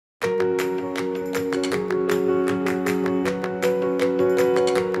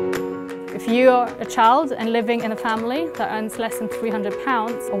you're a child and living in a family that earns less than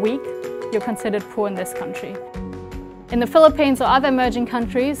 £300 a week, you're considered poor in this country. In the Philippines or other emerging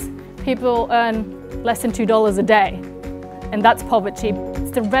countries, people earn less than $2 a day, and that's poverty.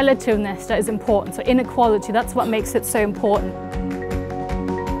 It's the relativeness that is important, so inequality, that's what makes it so important.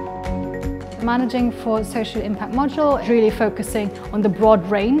 Managing for social impact module is really focusing on the broad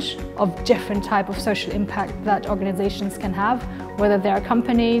range of different types of social impact that organizations can have, whether they are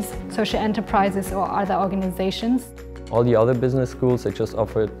companies, social enterprises or other organizations. All the other business schools, they just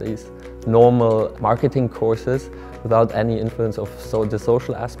offer these normal marketing courses without any influence of the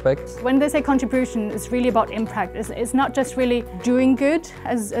social aspects. When they say contribution, it's really about impact. It's not just really doing good,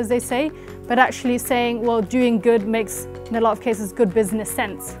 as they say, but actually saying, well, doing good makes, in a lot of cases, good business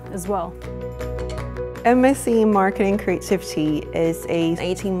sense as well. MSc in Marketing Creativity is an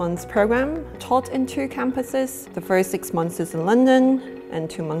 18-month program taught in 2 campuses. The first 6 months is in London and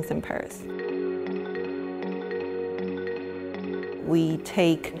 2 months in Paris. We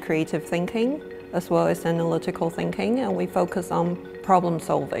take creative thinking as well as analytical thinking, and we focus on problem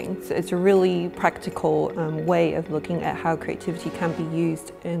solving. So it's a really practical way of looking at how creativity can be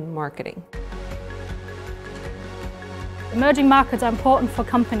used in marketing. Emerging markets are important for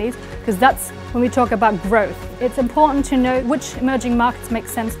companies because that's when we talk about growth. It's important to know which emerging markets make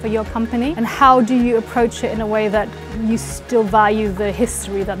sense for your company and how do you approach it in a way that you still value the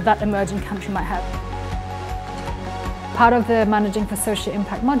history that that emerging country might have. Part of the Managing for Social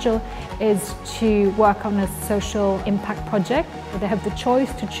Impact module is to work on a social impact project. They have the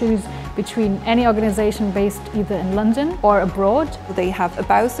choice to choose between any organisation based either in London or abroad. They have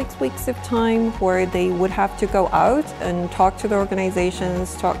about 6 weeks of time where they would have to go out and talk to the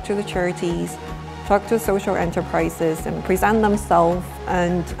organisations, talk to the charities, talk to social enterprises and present themselves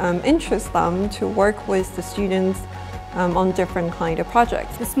and interest them to work with the students on different kind of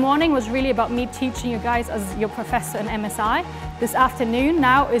projects. This morning was really about me teaching you guys as your professor in MSI. This afternoon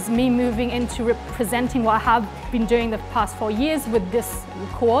now is me moving into representing what I have been doing the past 4 years with this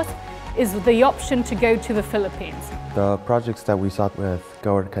course, is the option to go to the Philippines. The projects that we saw with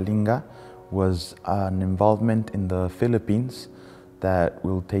Gawad Kalinga was an involvement in the Philippines that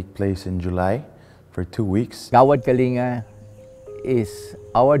will take place in July for 2 weeks. Gawad Kalinga is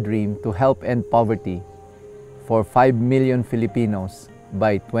our dream to help end poverty for 5 million Filipinos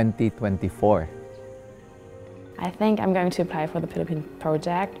by 2024. I think I'm going to apply for the Philippine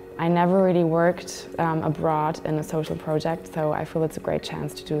project. I never really worked abroad in a social project, so I feel it's a great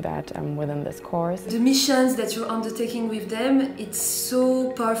chance to do that within this course. The missions that you're undertaking with them, it's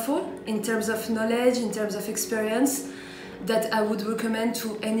so powerful in terms of knowledge, in terms of experience, that I would recommend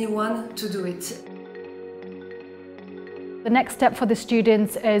to anyone to do it. The next step for the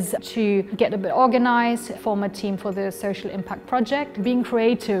students is to get a bit organised, form a team for the social impact project, being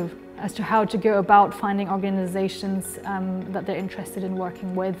creative as to how to go about finding organisations that they're interested in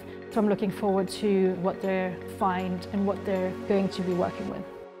working with. So I'm looking forward to what they find and what they're going to be working with.